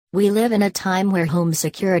We live in a time where home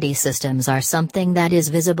security systems are something that is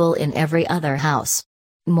visible in every other house.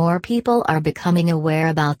 More people are becoming aware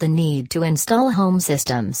about the need to install home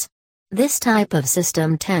systems. This type of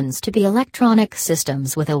system tends to be electronic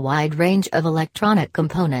systems with a wide range of electronic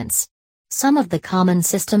components. Some of the common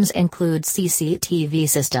systems include CCTV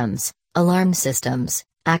systems, alarm systems,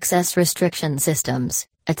 access restriction systems,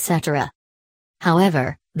 etc.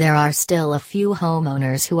 However, there are still a few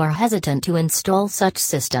homeowners who are hesitant to install such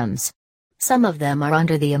systems. Some of them are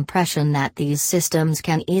under the impression that these systems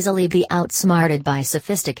can easily be outsmarted by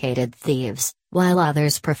sophisticated thieves, while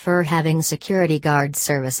others prefer having security guard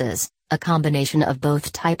services, a combination of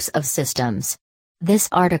both types of systems. This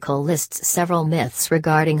article lists several myths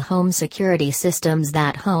regarding home security systems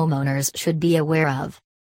that homeowners should be aware of.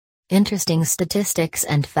 Interesting statistics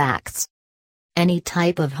and facts. Any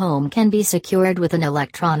type of home can be secured with an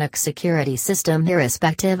electronic security system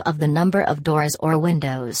irrespective of the number of doors or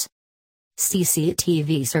windows.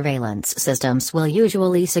 CCTV surveillance systems will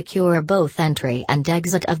usually secure both entry and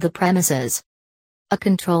exit of the premises. A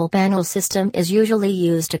control panel system is usually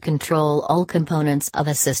used to control all components of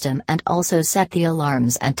a system and also set the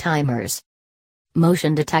alarms and timers.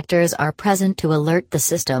 Motion detectors are present to alert the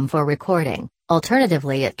system for recording,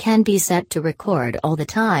 alternatively it can be set to record all the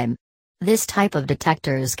time. This type of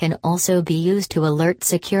detectors can also be used to alert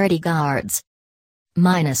security guards.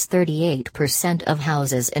 -38% of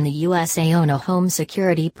houses in the USA own a home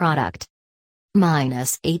security product.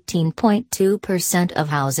 -18.2% of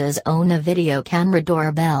houses own a video camera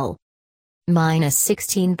doorbell.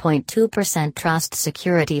 -16.2% trust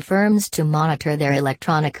security firms to monitor their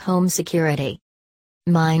electronic home security.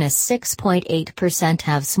 -6.8%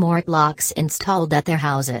 have smart locks installed at their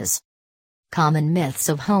houses. Common myths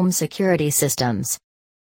of home security systems.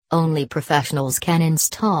 Only professionals can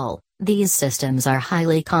install. These systems are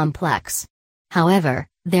highly complex. However,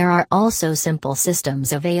 there are also simple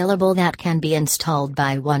systems available that can be installed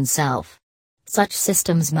by oneself. Such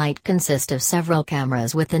systems might consist of several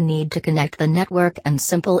cameras with the need to connect the network and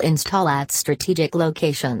simple install at strategic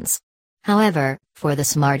locations. However, for the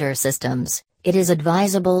smarter systems, it is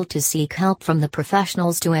advisable to seek help from the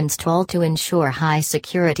professionals to install to ensure high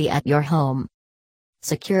security at your home.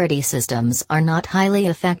 Security systems are not highly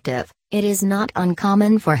effective. It is not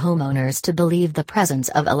uncommon for homeowners to believe the presence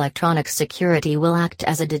of electronic security will act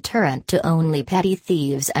as a deterrent to only petty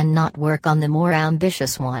thieves and not work on the more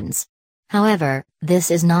ambitious ones. However,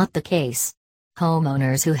 this is not the case.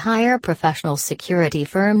 Homeowners who hire professional security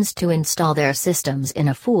firms to install their systems in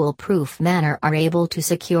a foolproof manner are able to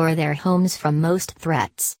secure their homes from most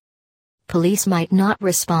threats. Police might not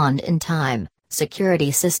respond in time.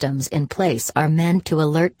 Security systems in place are meant to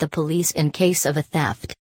alert the police in case of a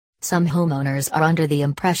theft. Some homeowners are under the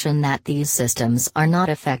impression that these systems are not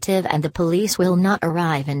effective and the police will not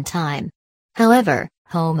arrive in time. However,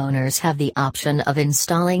 homeowners have the option of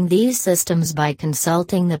installing these systems by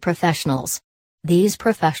consulting the professionals. These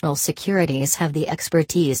professional securities have the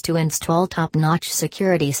expertise to install top-notch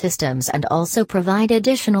security systems and also provide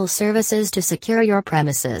additional services to secure your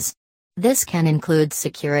premises. This can include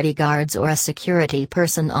security guards or a security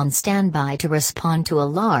person on standby to respond to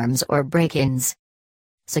alarms or break-ins.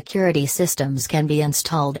 Security systems can be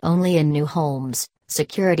installed only in new homes.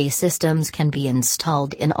 Security systems can be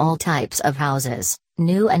installed in all types of houses,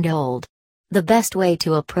 new and old. The best way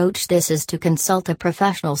to approach this is to consult a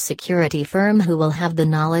professional security firm who will have the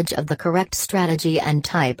knowledge of the correct strategy and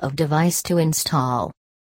type of device to install.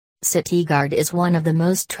 CityGuard is one of the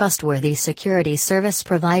most trustworthy security service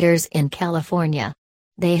providers in California.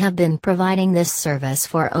 They have been providing this service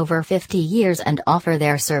for over 50 years and offer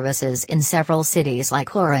their services in several cities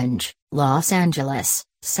like Orange, Los Angeles,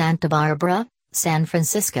 Santa Barbara, San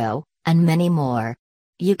Francisco, and many more.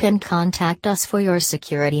 You can contact us for your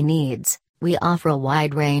security needs. We offer a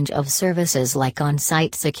wide range of services like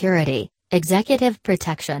on-site security, executive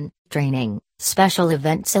protection, training, special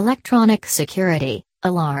events, electronic security,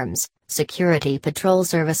 alarms, security patrol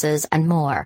services and more.